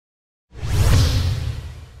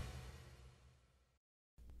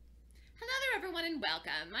everyone and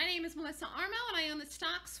welcome. My name is Melissa Armo and I own the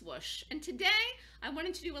stock Swoosh. And today I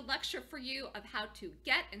wanted to do a lecture for you of how to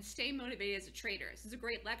get and stay motivated as a trader. This is a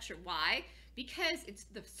great lecture. Why? Because it's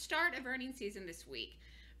the start of earnings season this week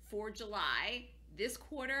for July, this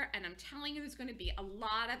quarter, and I'm telling you there's going to be a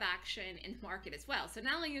lot of action in the market as well. So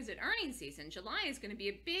not only is it earnings season, July is going to be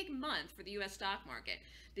a big month for the US stock market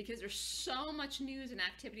because there's so much news and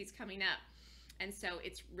activities coming up. And so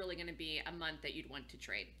it's really going to be a month that you'd want to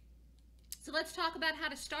trade. So let's talk about how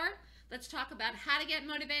to start. Let's talk about how to get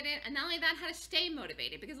motivated, and not only that, how to stay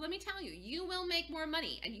motivated. Because let me tell you, you will make more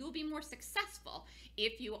money and you will be more successful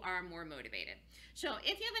if you are more motivated. So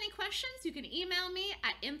if you have any questions, you can email me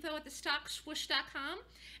at info@thestockswoosh.com,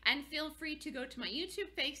 and feel free to go to my YouTube,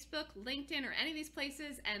 Facebook, LinkedIn, or any of these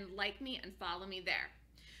places and like me and follow me there.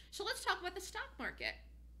 So let's talk about the stock market.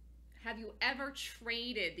 Have you ever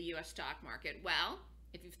traded the US stock market? Well,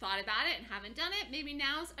 if you've thought about it and haven't done it, maybe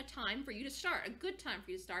now's a time for you to start, a good time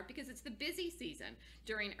for you to start, because it's the busy season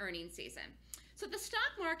during earnings season. So the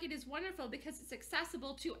stock market is wonderful because it's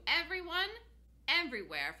accessible to everyone,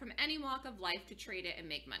 everywhere, from any walk of life to trade it and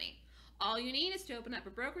make money. All you need is to open up a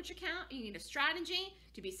brokerage account, and you need a strategy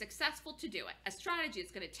to be successful to do it. A strategy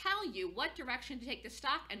is going to tell you what direction to take the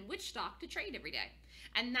stock and which stock to trade every day.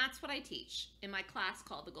 And that's what I teach in my class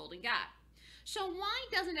called The Golden Gap. So why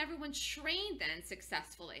doesn't everyone trade then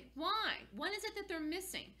successfully? Why? What is it that they're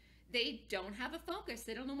missing? They don't have a focus.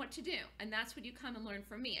 They don't know what to do. And that's what you come and learn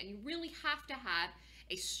from me. And you really have to have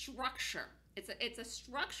a structure. It's a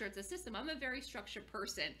structure. It's a system. I'm a very structured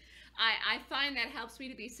person. I find that helps me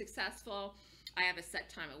to be successful. I have a set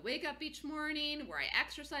time I wake up each morning, where I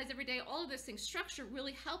exercise every day. All of those things. Structure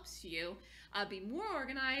really helps you be more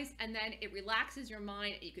organized, and then it relaxes your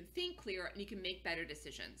mind, and you can think clearer, and you can make better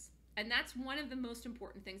decisions. And that's one of the most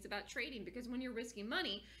important things about trading, because when you're risking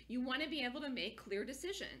money, you want to be able to make clear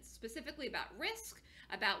decisions, specifically about risk,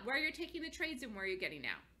 about where you're taking the trades and where you're getting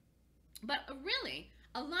out. But really,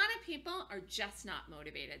 a lot of people are just not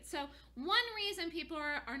motivated. So one reason people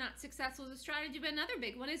are not successful as a strategy, but another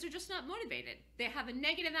big one is they're just not motivated. They have a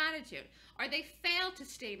negative attitude, or they fail to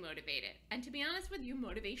stay motivated. And to be honest with you,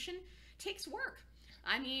 motivation takes work.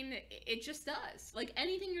 I mean, it just does. Like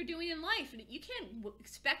anything you're doing in life, you can't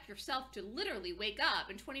expect yourself to literally wake up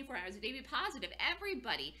and 24 hours a day be positive.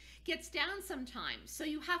 Everybody gets down sometimes. So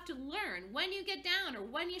you have to learn when you get down or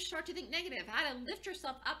when you start to think negative, how to lift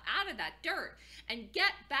yourself up out of that dirt and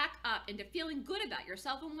get back up into feeling good about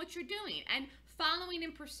yourself and what you're doing and following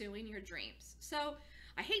and pursuing your dreams. So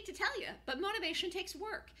I hate to tell you, but motivation takes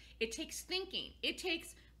work. It takes thinking. It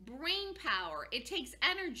takes brain power. It takes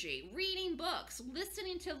energy, reading books,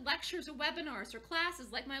 listening to lectures or webinars or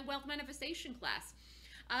classes like my wealth manifestation class,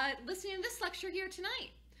 listening to this lecture here tonight.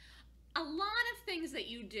 A lot of things that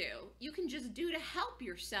you do, you can just do to help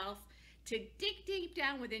yourself to dig deep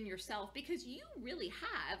down within yourself, because you really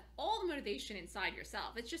have all the motivation inside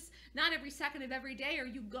yourself. It's just not every second of every day are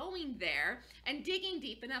you going there and digging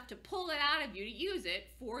deep enough to pull it out of you to use it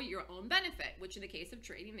for your own benefit, which in the case of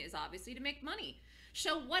trading is obviously to make money.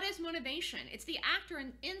 So what is motivation? It's the act or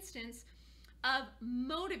an instance of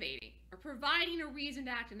motivating or providing a reason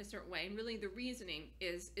to act in a certain way. And really the reasoning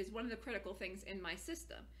is one of the critical things in my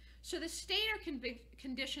system. So the state or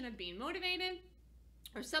condition of being motivated,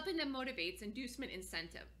 or something that motivates, inducement,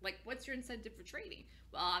 incentive. Like, what's your incentive for trading?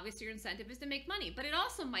 Well, obviously your incentive is to make money, but it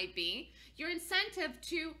also might be your incentive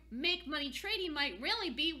to make money trading might really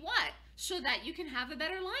be what? So that you can have a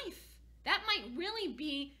better life. That might really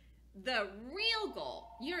be the real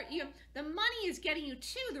goal. The money is getting you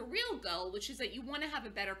to the real goal, which is that you want to have a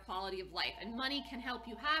better quality of life, and money can help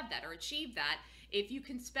you have that or achieve that if you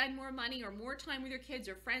can spend more money or more time with your kids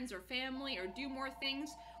or friends or family, or do more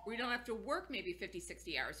things where you don't have to work maybe 50,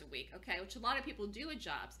 60 hours a week, okay, which a lot of people do at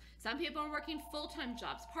jobs. Some people are working full-time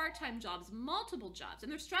jobs, part-time jobs, multiple jobs,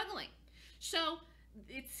 and they're struggling. So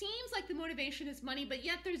it seems like the motivation is money, but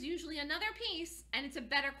yet there's usually another piece, and it's a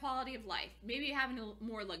better quality of life. Maybe having a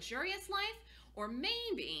more luxurious life, or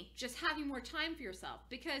maybe just having more time for yourself,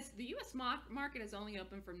 because the US market is only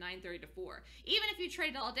open from 9:30 to 4. Even if you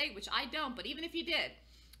trade all day, which I don't, but even if you did,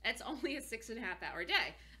 it's only a 6.5-hour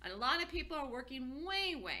day. And a lot of people are working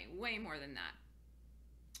way, way, way more than that.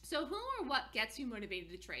 So who or what gets you motivated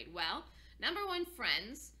to trade? Well, number one,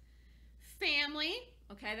 friends, family,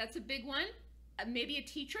 okay, that's a big one. Maybe a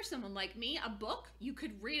teacher, someone like me, a book. You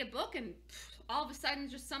could read a book and all of a sudden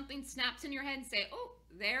just something snaps in your head and say, oh,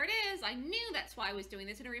 there it is. I knew that's why I was doing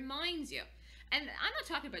this, and it reminds you. And I'm not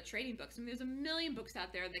talking about trading books. I mean, there's a million books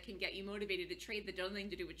out there that can get you motivated to trade that don't have anything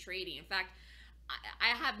to do with trading. In fact, I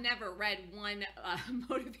have never read one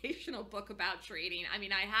motivational book about trading. I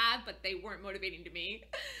mean, I have, but they weren't motivating to me.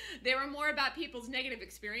 They were more about people's negative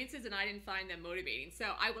experiences, and I didn't find them motivating. So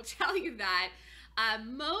I will tell you that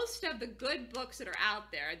most of the good books that are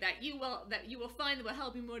out there that you will find that will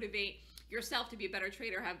help you motivate yourself to be a better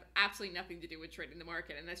trader have absolutely nothing to do with trading the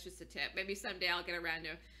market. And that's just a tip. Maybe someday I'll get around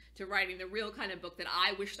to writing the real kind of book that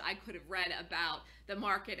I wished I could have read about the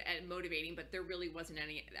market and motivating, but there really wasn't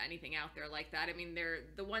anything out there like that. I mean,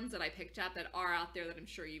 the ones that I picked up that are out there that I'm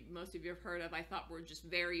sure most of you have heard of, I thought were just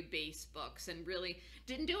very base books and really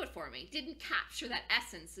didn't do it for me. Didn't capture that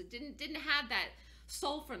essence. It didn't have that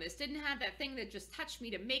soulfulness, didn't have that thing that just touched me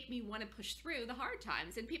to make me want to push through the hard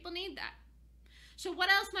times, and people need that. So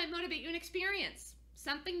what else might motivate you in experience?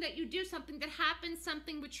 Something that you do, something that happens,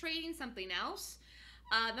 something with trading, something else.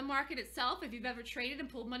 The market itself, if you've ever traded and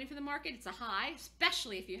pulled money from the market, it's a high,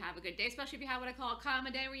 especially if you have a good day, especially if you have what I call a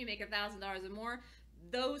common day where you make $1,000 or more.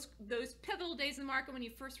 Those pivotal days in the market when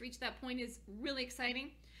you first reach that point is really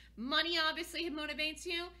exciting. Money obviously motivates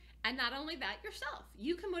you, and not only that, yourself.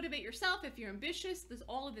 You can motivate yourself if you're ambitious.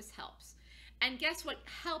 All of this helps. And guess what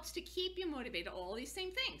helps to keep you motivated? All these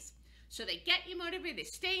same things. So they get you motivated, they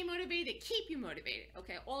stay motivated, they keep you motivated.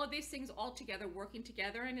 Okay, all of these things all together, working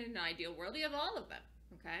together, and in an ideal world, you have all of them.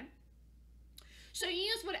 Okay, so you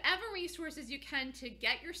use whatever resources you can to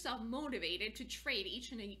get yourself motivated to trade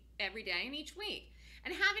each and every day and each week.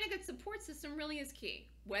 And having a good support system really is key.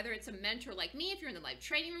 Whether it's a mentor like me, if you're in the live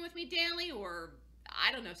trading room with me daily, or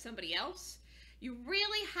I don't know, somebody else, you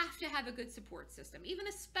really have to have a good support system. Even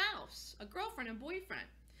a spouse, a girlfriend, a boyfriend.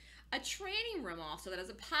 A trading room also that has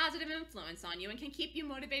a positive influence on you and can keep you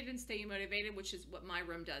motivated and stay motivated, which is what my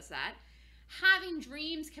room does that. Having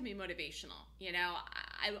dreams can be motivational. You know,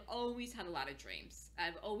 I've always had a lot of dreams.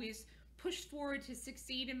 I've always pushed forward to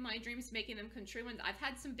succeed in my dreams, making them come true. And I've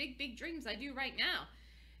had some big, big dreams I do right now.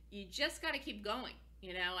 You just got to keep going,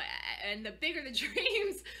 you know, and the bigger the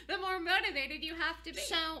dreams, the more motivated you have to be.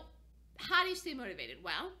 So how do you stay motivated?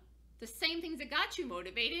 Well, the same things that got you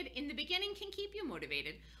motivated in the beginning can keep you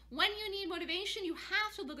motivated. When you need motivation, you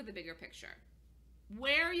have to look at the bigger picture.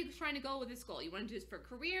 Where are you trying to go with this goal? You want to do this for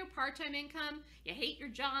career, part-time income, you hate your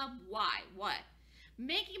job, why, what?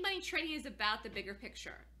 Making money trading is about the bigger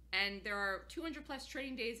picture. And there are 200 plus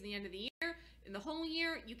trading days at the end of the year. In the whole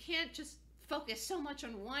year, you can't just focus so much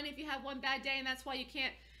on one if you have one bad day, and that's why you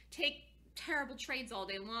can't take terrible trades all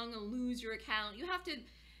day long and lose your account. You have to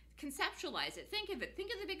conceptualize it. Think of it.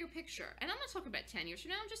 Think of the bigger picture. And I'm not talking about 10 years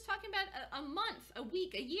from now. I'm just talking about a month, a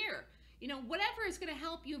week, a year. You know, whatever is going to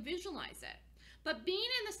help you visualize it. But being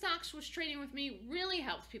in the stock swoosh trading with me really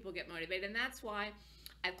helps people get motivated. And that's why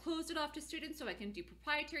I've closed it off to students so I can do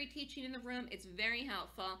proprietary teaching in the room. It's very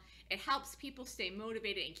helpful. It helps people stay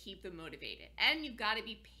motivated and keep them motivated. And you've got to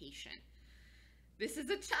be patient. This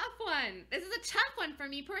is a tough one. This is a tough one for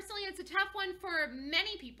me personally. It's a tough one for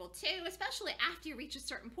many people too, especially after you reach a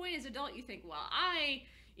certain point as an adult. You think, well, I,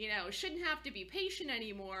 shouldn't have to be patient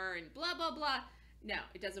anymore and blah, blah, blah. No,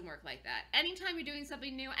 it doesn't work like that. Anytime you're doing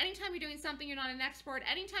something new, anytime you're doing something you're not an expert,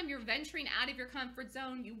 anytime you're venturing out of your comfort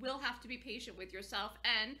zone, you will have to be patient with yourself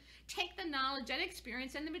and take the knowledge and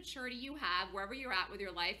experience and the maturity you have wherever you're at with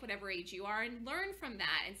your life, whatever age you are, and learn from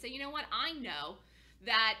that and say, you know what, I know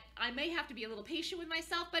that I may have to be a little patient with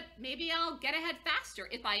myself, but maybe I'll get ahead faster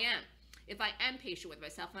if I am patient with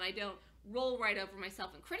myself and I don't roll right over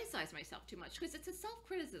myself and criticize myself too much, because it's a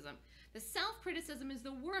self-criticism. The self-criticism is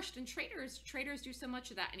the worst, and traders do so much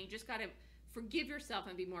of that, and you just got to forgive yourself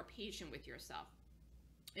and be more patient with yourself.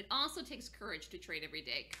 It also takes courage to trade every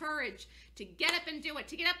day. Courage to get up and do it,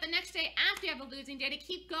 to get up the next day after you have a losing day, to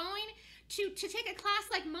keep going, to take a class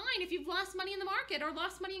like mine if you've lost money in the market or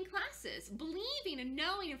lost money in classes. Believing and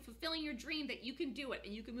knowing and fulfilling your dream that you can do it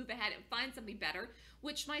and you can move ahead and find something better,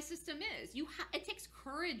 which my system is. It takes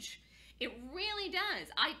courage. It really does.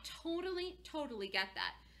 I totally get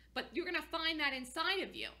that. But you're going to find that inside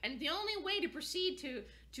of you. And the only way to proceed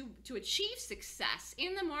to achieve success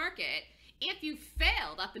in the market, if you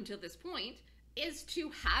failed up until this point, is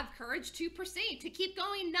to have courage to proceed, to keep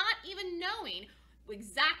going, not even knowing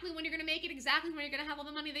exactly when you're going to make it, exactly when you're going to have all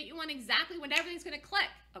the money that you want, exactly when everything's going to click,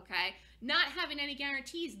 okay? Not having any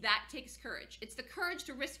guarantees, that takes courage. It's the courage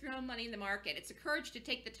to risk your own money in the market. It's the courage to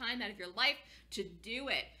take the time out of your life to do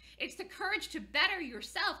it. It's the courage to better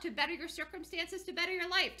yourself, to better your circumstances, to better your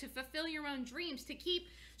life, to fulfill your own dreams, to keep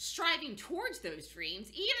striving towards those dreams,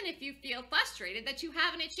 even if you feel frustrated that you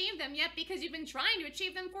haven't achieved them yet because you've been trying to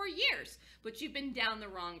achieve them for years, but you've been down the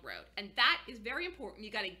wrong road. And that is very important.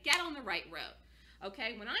 You got to get on the right road.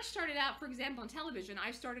 Okay, when I started out, for example, on television,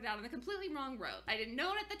 I started out on the completely wrong road. I didn't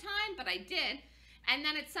know it at the time, but I did. And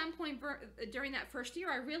then at some point during that first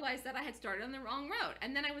year, I realized that I had started on the wrong road.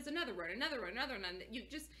 And then I was another road, another road, another road.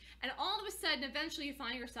 And all of a sudden, eventually you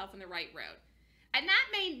find yourself on the right road. And that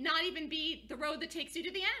may not even be the road that takes you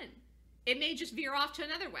to the end. It may just veer off to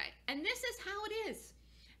another way. And this is how it is.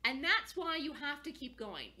 And that's why you have to keep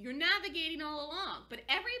going. You're navigating all along, but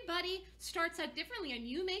everybody starts out differently, and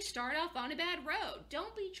you may start off on a bad road.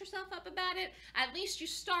 Don't beat yourself up about it. At least you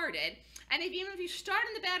started. And even if you start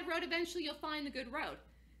on the bad road, eventually you'll find the good road.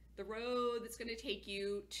 The road that's going to take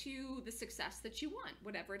you to the success that you want,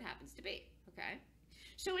 whatever it happens to be, okay?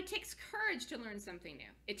 So it takes courage to learn something new.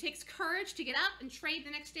 It takes courage to get up and trade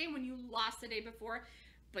the next day when you lost the day before.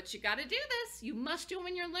 But you got to do this. You must do it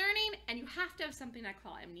when you're learning, and you have to have something I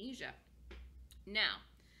call amnesia. Now,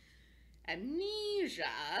 amnesia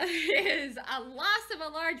is a loss of a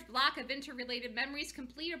large block of interrelated memories,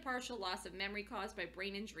 complete or partial loss of memory caused by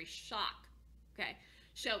brain injury shock. Okay,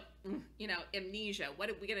 so, you know, amnesia. What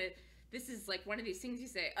are we going to, this is like one of these things you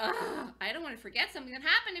say, I don't want to forget something that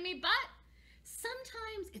happened to me, but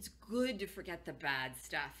sometimes it's good to forget the bad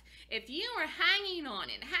stuff. If you are hanging on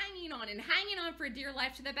and hanging on and hanging on for dear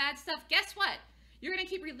life to the bad stuff, guess what? You're going to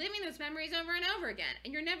keep reliving those memories over and over again.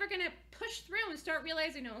 And you're never going to push through and start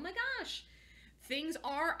realizing, oh my gosh, things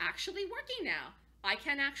are actually working now. I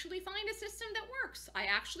can actually find a system that works. I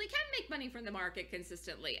actually can make money from the market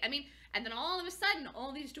consistently. I mean, and then all of a sudden,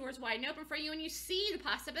 all these doors wide open for you and you see the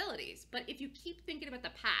possibilities. But if you keep thinking about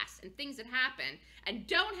the past and things that happen and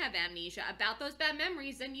don't have amnesia about those bad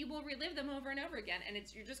memories, then you will relive them over and over again. And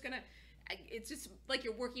you're just gonna, it's just like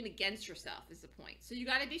you're working against yourself is the point. So you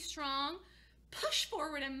gotta be strong, push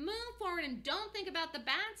forward and move forward, and don't think about the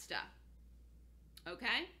bad stuff.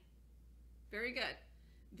 Okay? Very good.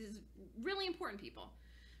 This is really important, people.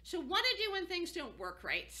 So what to do when things don't work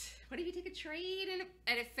right? What if you take a trade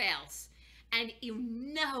and it fails? And you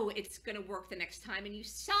know it's going to work the next time, and you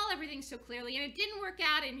saw everything so clearly, and it didn't work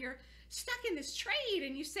out, and you're stuck in this trade,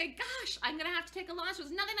 and you say, gosh, I'm going to have to take a loss.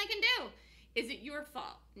 There's nothing I can do. Is it your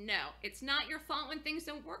fault? No, it's not your fault when things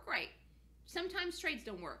don't work right. Sometimes trades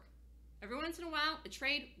don't work. Every once in a while, a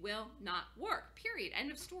trade will not work, period. End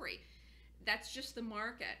of story. That's just the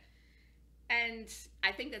market. And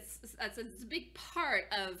I think that's a big part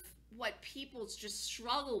of what people just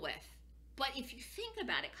struggle with. But if you think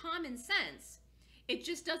about it, common sense, it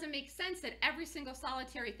just doesn't make sense that every single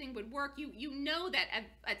solitary thing would work. You know that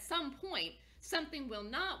at some point, something will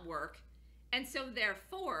not work. And so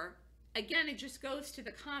therefore, again, it just goes to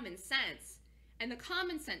the common sense. And the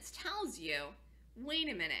common sense tells you, wait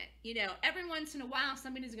a minute, you know, every once in a while,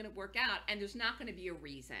 something is going to work out, and there's not going to be a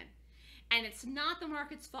reason. And it's not the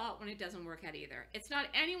market's fault when it doesn't work out either. It's not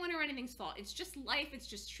anyone or anything's fault. It's just life. It's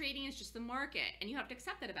just trading. It's just the market. And you have to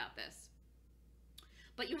accept that about this.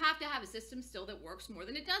 But you have to have a system still that works more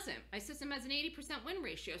than it doesn't. My system has an 80% win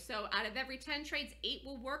ratio. So out of every 10 trades, 8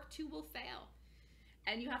 will work, 2 will fail.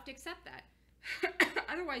 And you have to accept that.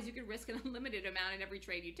 Otherwise, you could risk an unlimited amount in every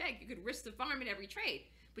trade you take. You could risk the farm in every trade.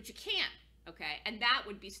 But you can't, okay? And that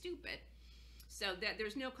would be stupid. So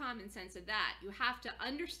there's no common sense of that. You have to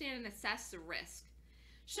understand and assess the risk.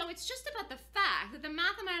 So it's just about the fact that the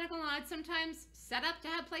mathematical odds sometimes set up to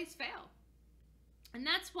have plays fail. And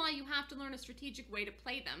that's why you have to learn a strategic way to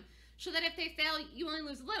play them, so that if they fail, you only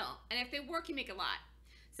lose a little. And if they work, you make a lot.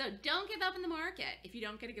 So don't give up in the market if you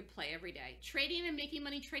don't get a good play every day. Trading and making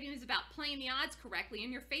money trading is about playing the odds correctly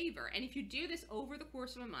in your favor. And if you do this over the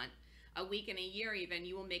course of a month, a week, and a year even,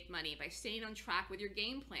 you will make money by staying on track with your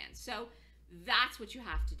game plan. So that's what you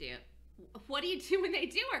have to do. What do you do when they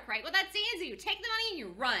do work right? Well, that's easy. You take the money and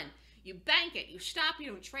you run. You bank it. You stop.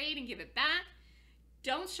 You don't trade and give it back.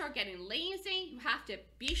 Don't start getting lazy. You have to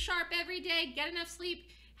be sharp every day. Get enough sleep.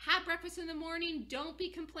 Have breakfast in the morning. Don't be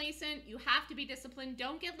complacent. You have to be disciplined.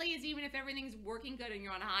 Don't get lazy even if everything's working good and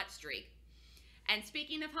you're on a hot streak. And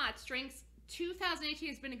speaking of hot streaks, 2018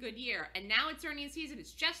 has been a good year, and now it's earnings season.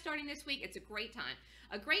 It's just starting this week. It's a great time.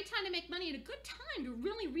 A great time to make money and a good time to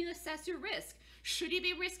really reassess your risk. Should you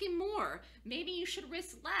be risking more? Maybe you should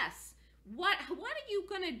risk less. What are you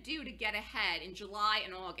going to do to get ahead in July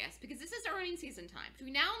and August? Because this is earnings season time.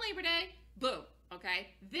 Between now and Labor Day, boom, okay?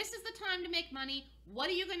 This is the time to make money. What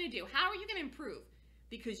are you going to do? How are you going to improve?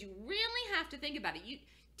 Because you really have to think about it. You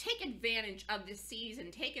take advantage of this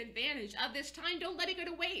season. Take advantage of this time. Don't let it go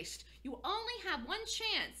to waste. You only have one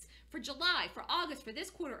chance for July, for August, for this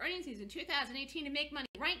quarter earnings season 2018 to make money.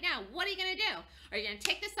 Right now, what are you going to do? Are you going to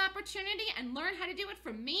take this opportunity and learn how to do it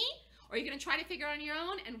from me? Or are you going to try to figure it out on your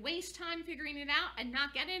own and waste time figuring it out and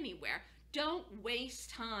not get anywhere? Don't waste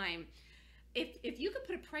time. If you could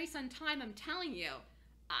put a price on time, I'm telling you,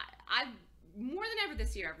 I've more than ever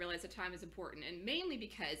this year, I've realized that time is important, and mainly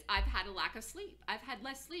because I've had a lack of sleep. I've had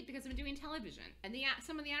less sleep because I'm doing television, and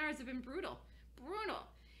some of the hours have been brutal.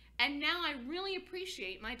 And now I really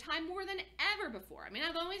appreciate my time more than ever before. I mean,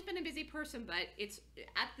 I've always been a busy person, but it's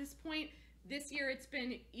at this point, this year, it's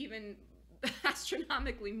been even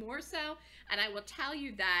astronomically more so. And I will tell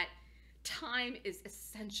you that time is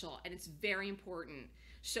essential and it's very important.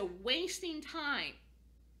 So wasting time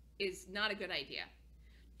is not a good idea.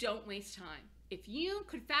 Don't waste time. If you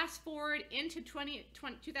could fast forward into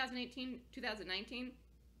 2018, 2019,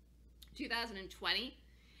 2020,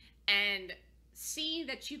 and see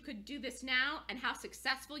that you could do this now and how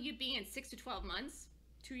successful you'd be in 6 to 12 months,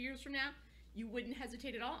 2 years from now, you wouldn't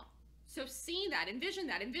hesitate at all. So see that, envision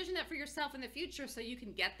that for yourself in the future so you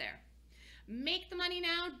can get there. Make the money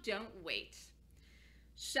now, don't wait.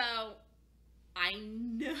 So I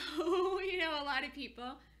know, a lot of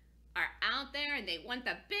people are out there and they want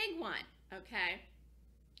the big one, okay?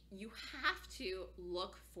 You have to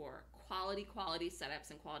look for quality setups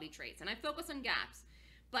and quality trades. And I focus on gaps,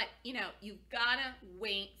 but you've gotta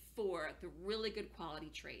wait for the really good quality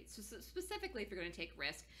trades. So specifically if you're gonna take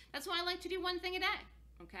risk, that's why I like to do one thing a day.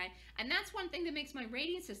 Okay, and that's one thing that makes my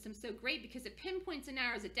rating system so great, because it pinpoints and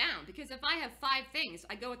narrows it down. Because if I have 5 things,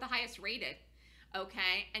 I go with the highest rated.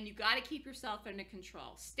 Okay, and you got to keep yourself under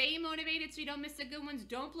control. Stay motivated so you don't miss the good ones.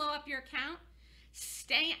 Don't blow up your account.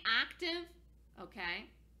 Stay active. Okay,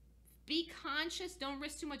 be conscious. Don't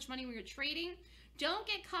risk too much money when you're trading. Don't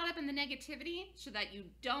get caught up in the negativity so that you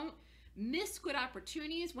don't miss good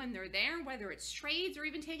opportunities when they're there, whether it's trades or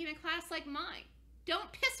even taking a class like mine.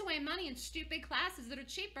 Don't piss away money in stupid classes that are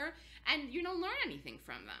cheaper and you don't learn anything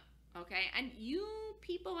from them, okay? And you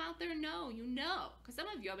people out there know, because some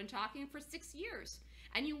of you have been talking for 6 years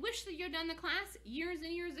and you wish that you had done the class years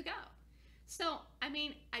and years ago. So, I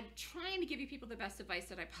mean, I'm trying to give you people the best advice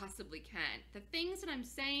that I possibly can. The things that I'm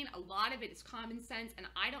saying, a lot of it is common sense, and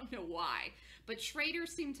I don't know why, but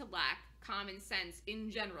traders seem to lack common sense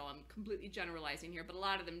in general. I'm completely generalizing here, but a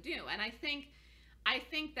lot of them do. And I think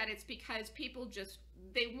that it's because people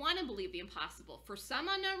they want to believe the impossible. For some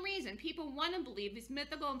unknown reason, people want to believe these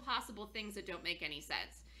mythical, impossible things that don't make any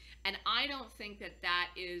sense. And I don't think that that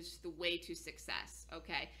is the way to success,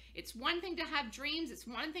 okay? It's one thing to have dreams, it's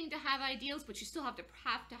one thing to have ideals, but you still have to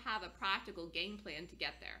have a practical game plan to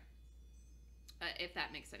get there, if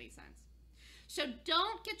that makes any sense. So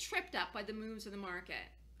don't get tripped up by the moves of the market,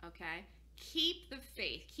 okay? Keep the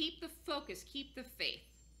faith, keep the focus, keep the faith.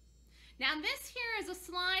 Now this here is a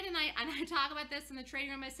slide, and I talk about this in the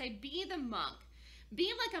trading room. I say, be the monk.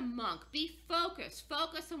 Be like a monk. Be focused.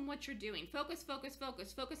 Focus on what you're doing. Focus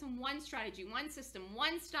on one strategy, one system,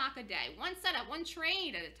 one stock a day, one setup, one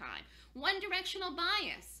trade at a time, one directional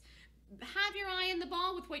bias. Have your eye on the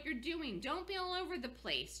ball with what you're doing. Don't be all over the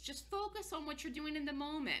place. Just focus on what you're doing in the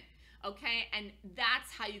moment, okay? And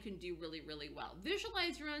that's how you can do really, really well.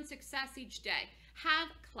 Visualize your own success each day. Have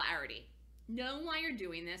clarity. Know why you're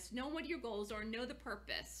doing this, know what your goals are, know the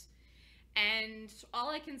purpose. And all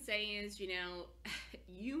I can say is,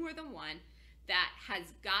 you are the one that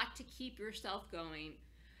has got to keep yourself going.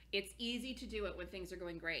 It's easy to do it when things are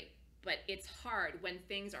going great, but it's hard when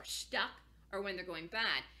things are stuck or when they're going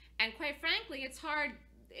bad. And quite frankly, it's hard.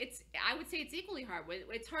 I would say it's equally hard.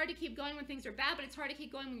 It's hard to keep going when things are bad, but it's hard to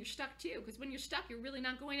keep going when you're stuck too, because when you're stuck, you're really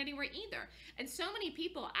not going anywhere either. And so many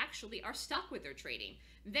people actually are stuck with their trading.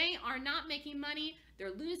 They are not making money.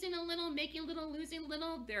 They're losing a little, making a little, losing a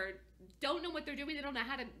little. They don't know what they're doing. They don't know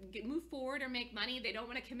how to move forward or make money. They don't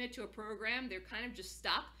want to commit to a program. They're kind of just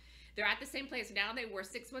stuck. They're at the same place now they were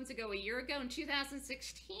 6 months ago, a year ago, in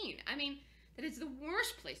 2016. I mean, that is the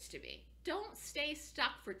worst place to be. Don't stay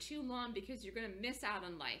stuck for too long, because you're going to miss out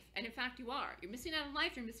on life. And in fact, you are. You're missing out on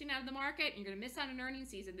life. You're missing out on the market. And you're going to miss out on earnings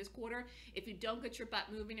season this quarter if you don't get your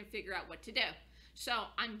butt moving and figure out what to do. So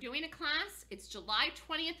I'm doing a class. It's July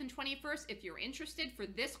 20th and 21st. If you're interested for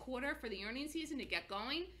this quarter, for the earnings season to get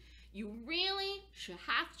going, you really should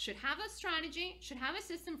have a strategy, should have a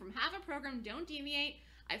system, have a program. Don't deviate.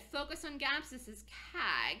 I focus on gaps. This is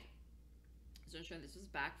CAG. So I'm showing this is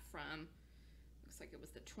back from, looks like it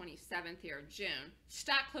was the 27th here of June.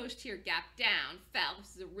 Stock closed here, gap down, fell.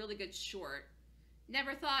 This is a really good short.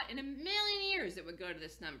 Never thought in a million years it would go to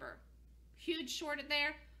this number. Huge short it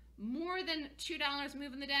there. More than $2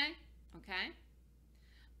 move in the day, okay?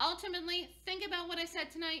 Ultimately, think about what I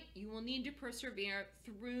said tonight. You will need to persevere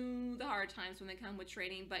through the hard times when they come with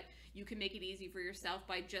trading, but you can make it easy for yourself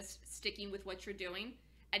by just sticking with what you're doing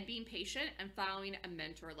and being patient and following a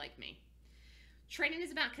mentor like me. Trading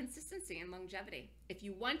is about consistency and longevity. If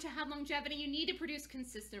you want to have longevity, you need to produce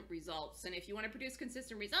consistent results. And if you want to produce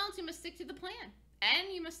consistent results, you must stick to the plan.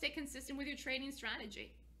 And you must stay consistent with your trading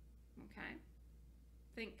strategy.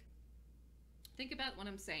 Okay? Think about what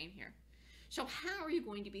I'm saying here. So how are you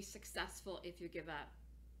going to be successful if you give up?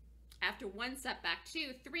 After one setback,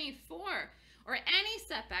 2, 3, 4, or any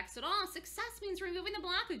setbacks at all, success means removing the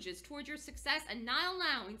blockages towards your success and not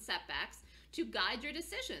allowing setbacks to guide your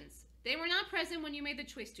decisions. They were not present when you made the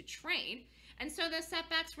choice to trade, and so those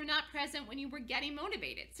setbacks were not present when you were getting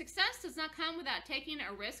motivated. Success does not come without taking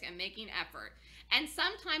a risk and making effort. And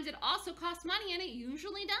sometimes it also costs money, and it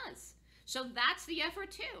usually does. So that's the effort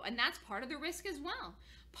too, and that's part of the risk as well.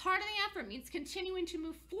 Part of the effort means continuing to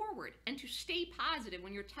move forward and to stay positive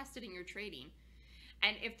when you're tested in your trading.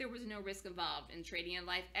 And if there was no risk involved in trading in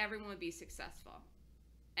life, everyone would be successful.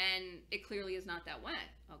 And it clearly is not that way,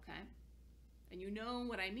 okay? And you know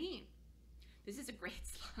what I mean. This is a great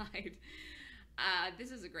slide.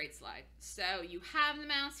 This is a great slide. So you have the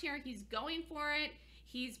mouse here. He's going for it.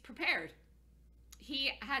 He's prepared.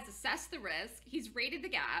 He has assessed the risk. He's rated the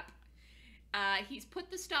gap. He's put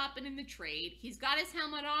the stop in the trade. He's got his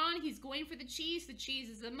helmet on. He's going for the cheese. The cheese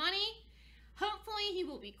is the money. Hopefully he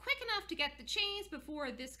will be quick enough to get the cheese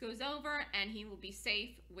before this goes over, and he will be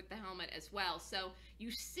safe with the helmet as well. So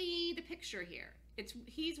you see the picture here.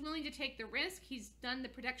 He's willing to take the risk. He's done the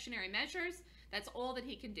protectionary measures. That's all that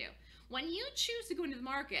he can do. When you choose to go into the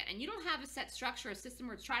market and you don't have a set structure, a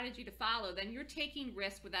system, or strategy to follow, then you're taking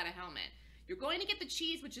risk without a helmet. You're going to get the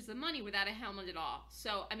cheese, which is the money, without a helmet at all.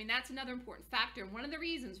 So, I mean, that's another important factor. And one of the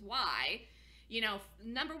reasons why, you know,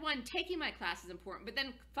 number one, taking my class is important, but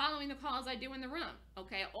then following the calls I do in the room,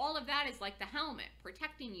 okay? All of that is like the helmet,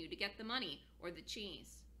 protecting you to get the money or the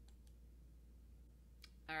cheese.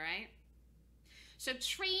 All right? So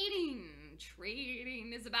trading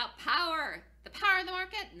is about power. The power of the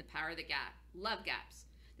market and the power of the gap. Love gaps.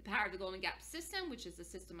 The power of the golden gap system, which is the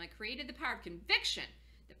system I created. The power of conviction.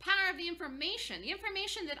 The power of the information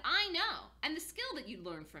that I know, and the skill that you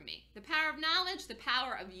learn from me. The power of knowledge, the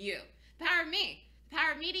power of you. The power of me. The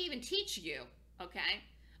power of me to even teach you, okay?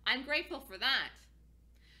 I'm grateful for that.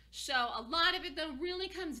 So a lot of it, though, really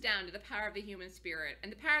comes down to the power of the human spirit.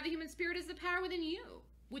 And the power of the human spirit is the power within you,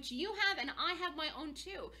 which you have, and I have my own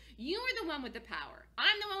too. You are the one with the power.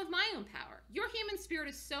 I'm the one with my own power. Your human spirit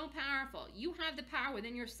is so powerful. You have the power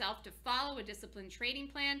within yourself to follow a disciplined trading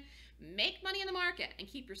plan, make money in the market, and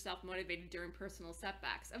keep yourself motivated during personal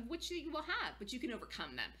setbacks, of which you will have, but you can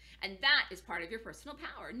overcome them. And that is part of your personal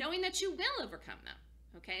power, knowing that you will overcome them,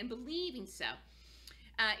 okay, and believing so.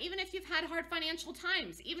 Even if you've had hard financial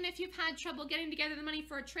times, even if you've had trouble getting together the money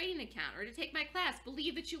for a trading account or to take my class,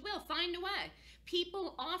 believe that you will find a way.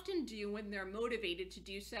 People often do, when they're motivated to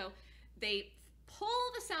do so, they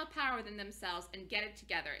pull the self-power within themselves and get it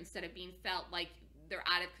together instead of being felt like they're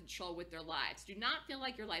out of control with their lives. Do not feel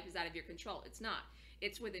like your life is out of your control. It's not.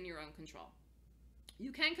 It's within your own control.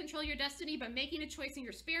 You can control your destiny by making a choice in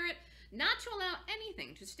your spirit not to allow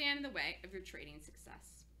anything to stand in the way of your trading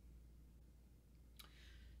success.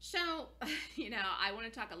 So, you know, I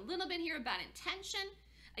want to talk a little bit here about intention.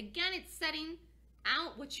 Again, it's setting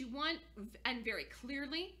out what you want, and very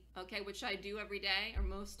clearly, okay, which I do every day or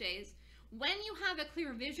most days. When you have a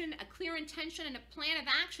clear vision, a clear intention, and a plan of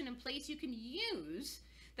action in place, you can use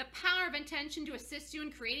the power of intention to assist you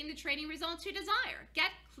in creating the trading results you desire.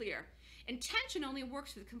 Get clear. Intention only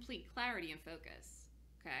works with complete clarity and focus,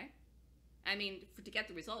 okay? I mean, to get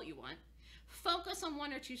the result you want. Focus on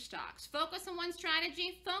one or two stocks. Focus on one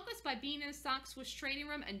strategy. Focus by being in a stock swoosh trading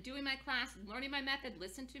room and doing my class, learning my method,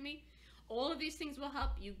 listen to me. All of these things will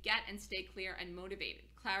help you get and stay clear and motivated.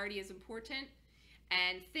 Clarity is important.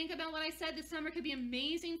 And think about what I said. This summer could be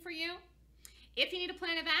amazing for you. If you need a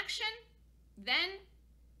plan of action, then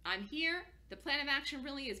I'm here. The plan of action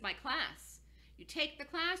really is my class. You take the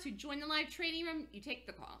class, you join the live trading room, you take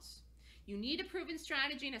the calls. You need a proven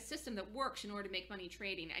strategy and a system that works in order to make money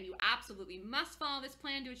trading, and you absolutely must follow this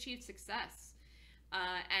plan to achieve success.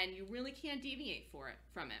 And you really can't deviate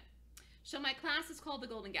from it. So my class is called the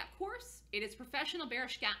Golden Gap Course. It is professional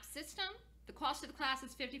bearish gap system. The cost of the class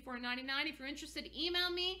is $54.99. If you're interested,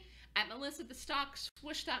 email me at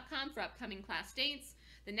melissa@thestockswoosh.com for upcoming class dates.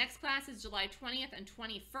 The next class is July 20th and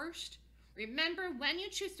 21st. Remember, when you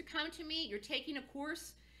choose to come to me, you're taking a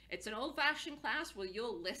course. It's an old-fashioned class where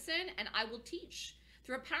you'll listen and I will teach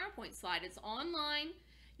through a PowerPoint slide. It's online.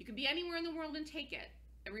 You can be anywhere in the world and take it.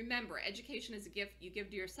 And remember, education is a gift you give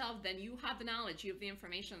to yourself. Then you have the knowledge, you have the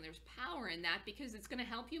information. There's power in that because it's going to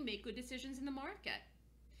help you make good decisions in the market.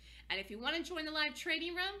 And if you want to join the live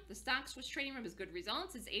trading room, the Stock Swoosh trading room is good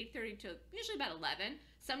results. It's 8:30 to usually about 11.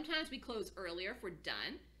 Sometimes we close earlier if we're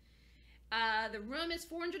done. The room is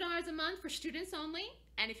 $400 a month for students only.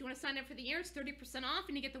 And if you want to sign up for the year, it's 30% off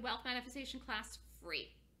and you get the wealth manifestation class free.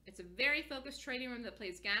 It's a very focused trading room that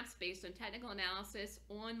plays gaps based on technical analysis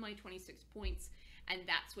on my 26 points. And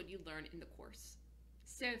that's what you learn in the course.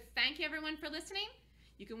 So thank you everyone for listening.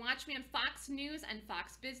 You can watch me on Fox News and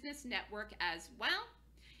Fox Business Network as well.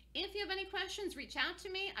 If you have any questions, reach out to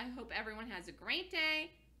me. I hope everyone has a great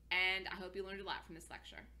day, and I hope you learned a lot from this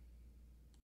lecture.